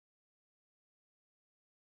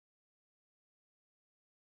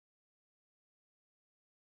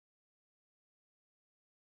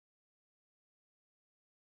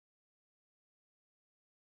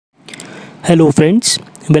Hello friends,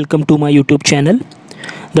 welcome to my YouTube channel.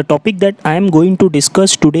 The topic that I am going to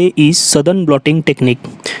discuss today is sudden blotting technique,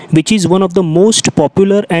 which is one of the most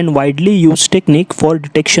popular and widely used technique for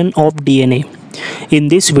detection of DNA. In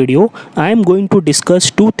this video, I am going to discuss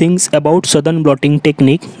two things about sudden blotting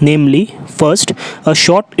technique, namely, first, a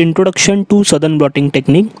short introduction to sudden blotting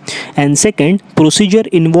technique, and second, procedure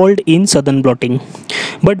involved in sudden blotting.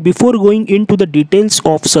 But before going into the details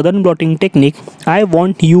of sudden blotting technique, I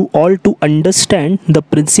want you all to understand the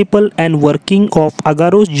principle and working of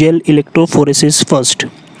Agarose Gel Electrophoresis first.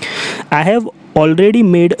 I have already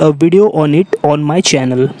made a video on it on my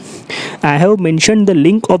channel. I have mentioned the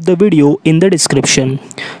link of the video in the description,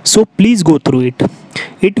 so please go through it.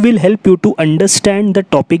 It will help you to understand the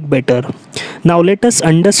topic better. Now let us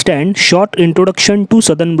understand short introduction to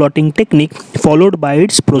sudden blotting technique followed by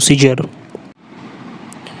its procedure.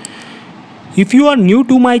 If you are new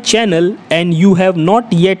to my channel and you have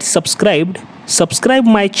not yet subscribed, subscribe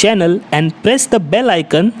my channel and press the bell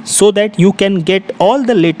icon so that you can get all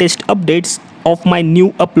the latest updates of my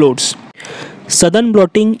new uploads. Sudden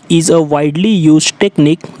blotting is a widely used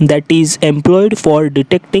technique that is employed for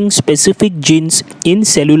detecting specific genes in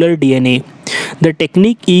cellular DNA. The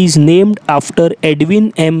technique is named after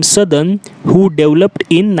Edwin M. Sudden, who developed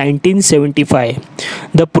in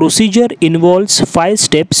 1975. The procedure involves 5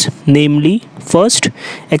 steps, namely, first,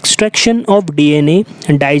 extraction of DNA,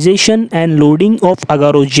 digestion and loading of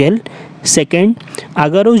agarose gel. Second,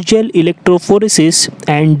 agarose gel electrophoresis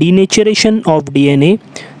and denaturation of DNA.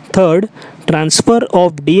 Third, transfer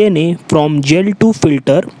of DNA from gel to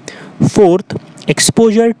filter. Fourth,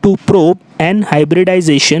 exposure to probe and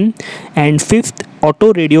hybridization. And fifth,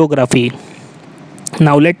 autoradiography.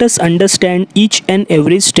 Now let us understand each and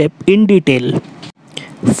every step in detail.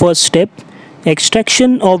 First step,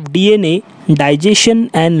 extraction of DNA,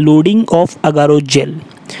 digestion and loading of agarose gel.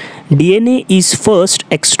 DNA is first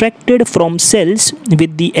extracted from cells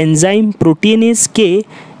with the enzyme proteinase K,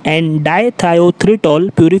 and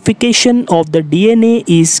dithiotritol purification of the DNA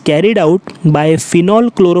is carried out by phenol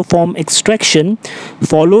chloroform extraction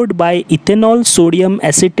followed by ethanol sodium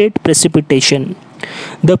acetate precipitation.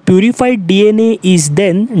 The purified DNA is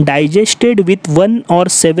then digested with one or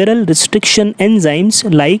several restriction enzymes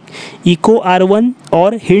like EcoR1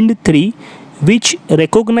 or HIND3, which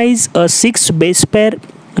recognize a 6 base pair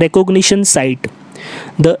recognition site.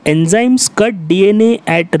 The enzymes cut DNA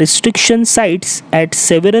at restriction sites at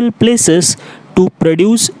several places to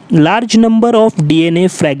produce large number of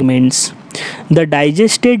DNA fragments. The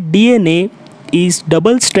digested DNA is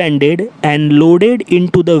double-stranded and loaded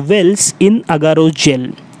into the wells in agarose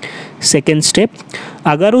gel. Second step,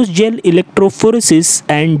 agarose gel electrophoresis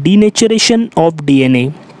and denaturation of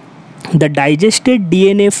DNA. The digested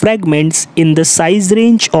DNA fragments in the size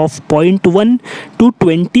range of 0.1 to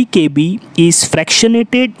 20 kb is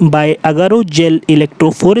fractionated by agarose gel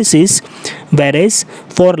electrophoresis, whereas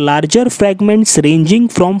for larger fragments ranging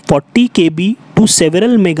from 40 kb to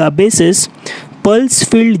several megabases,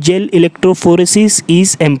 pulse-filled gel electrophoresis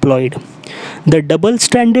is employed. The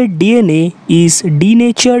double-stranded DNA is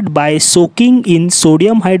denatured by soaking in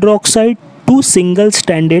sodium hydroxide to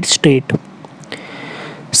single-stranded state.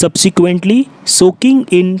 Subsequently, soaking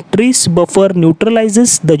in trace buffer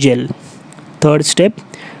neutralizes the gel. Third step,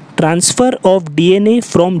 transfer of DNA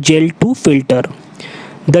from gel to filter.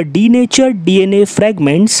 The denatured DNA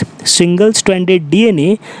fragments, single-stranded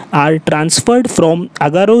DNA, are transferred from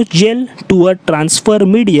agarose gel to a transfer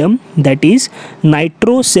medium, that is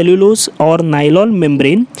nitrocellulose or nylon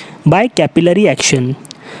membrane, by capillary action.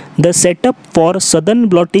 The setup for sudden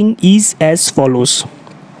blotting is as follows.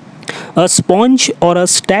 A sponge or a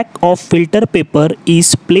stack of filter paper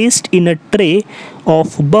is placed in a tray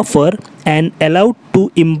of buffer and allowed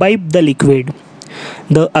to imbibe the liquid.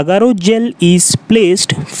 The agarose gel is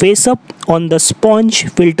placed face up on the sponge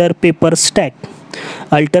filter paper stack.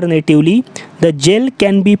 Alternatively, the gel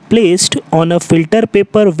can be placed on a filter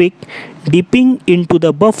paper wick dipping into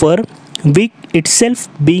the buffer, wick itself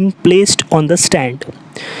being placed on the stand.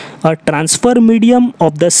 A transfer medium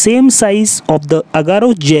of the same size of the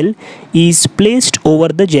agarose gel is placed over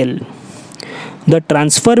the gel. The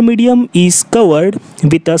transfer medium is covered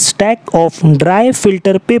with a stack of dry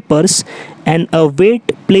filter papers and a weight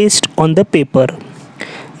placed on the paper.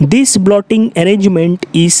 This blotting arrangement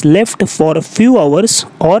is left for a few hours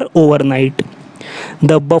or overnight.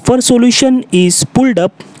 The buffer solution is pulled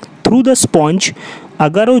up through the sponge,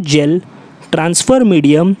 agarose gel, transfer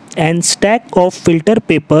medium and stack of filter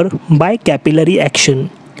paper by capillary action.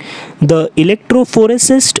 The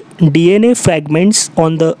electrophoresed DNA fragments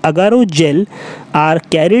on the agarose gel are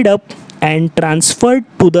carried up and transferred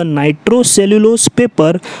to the nitrocellulose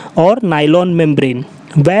paper or nylon membrane,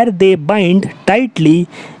 where they bind tightly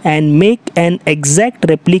and make an exact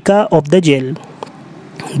replica of the gel.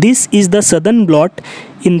 This is the southern blot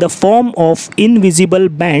in the form of invisible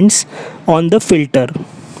bands on the filter.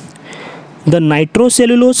 The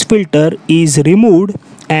nitrocellulose filter is removed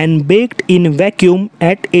and baked in vacuum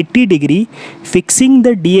at 80 degree, fixing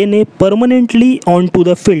the DNA permanently onto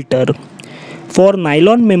the filter. For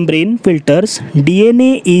nylon membrane filters,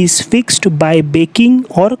 DNA is fixed by baking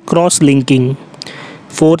or cross-linking.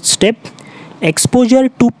 Fourth step, exposure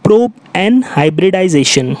to probe and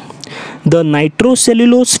hybridization. The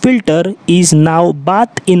nitrocellulose filter is now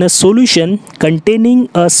bathed in a solution containing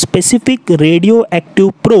a specific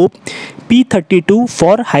radioactive probe P32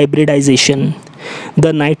 for hybridization.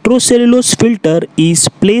 The nitrocellulose filter is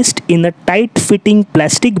placed in a tight-fitting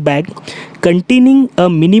plastic bag containing a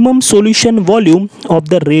minimum solution volume of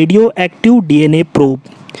the radioactive DNA probe.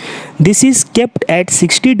 This is kept at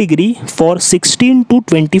 60 degree for 16 to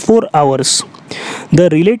 24 hours. The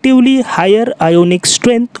relatively higher ionic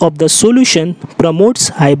strength of the solution promotes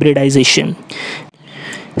hybridization.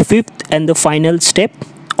 Fifth and the final step,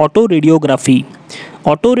 autoradiography.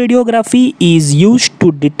 Autoradiography is used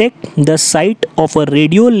to detect the site of a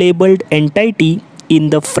radio-labeled entity in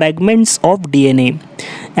the fragments of DNA.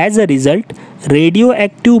 As a result,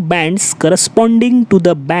 radioactive bands corresponding to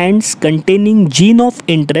the bands containing gene of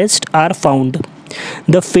interest are found.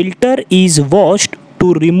 The filter is washed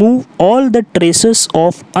to remove all the traces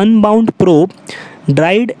of unbound probe,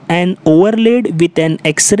 dried and overlaid with an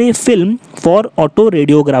X-ray film for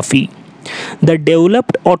autoradiography. The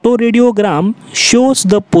developed autoradiogram shows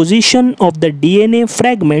the position of the DNA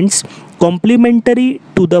fragments complementary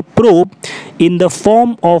to the probe in the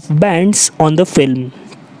form of bands on the film.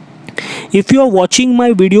 If you are watching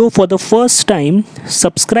my video for the first time,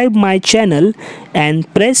 subscribe my channel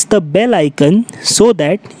and press the bell icon so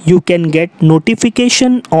that you can get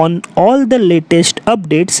notification on all the latest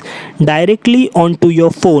updates directly onto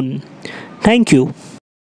your phone. Thank you.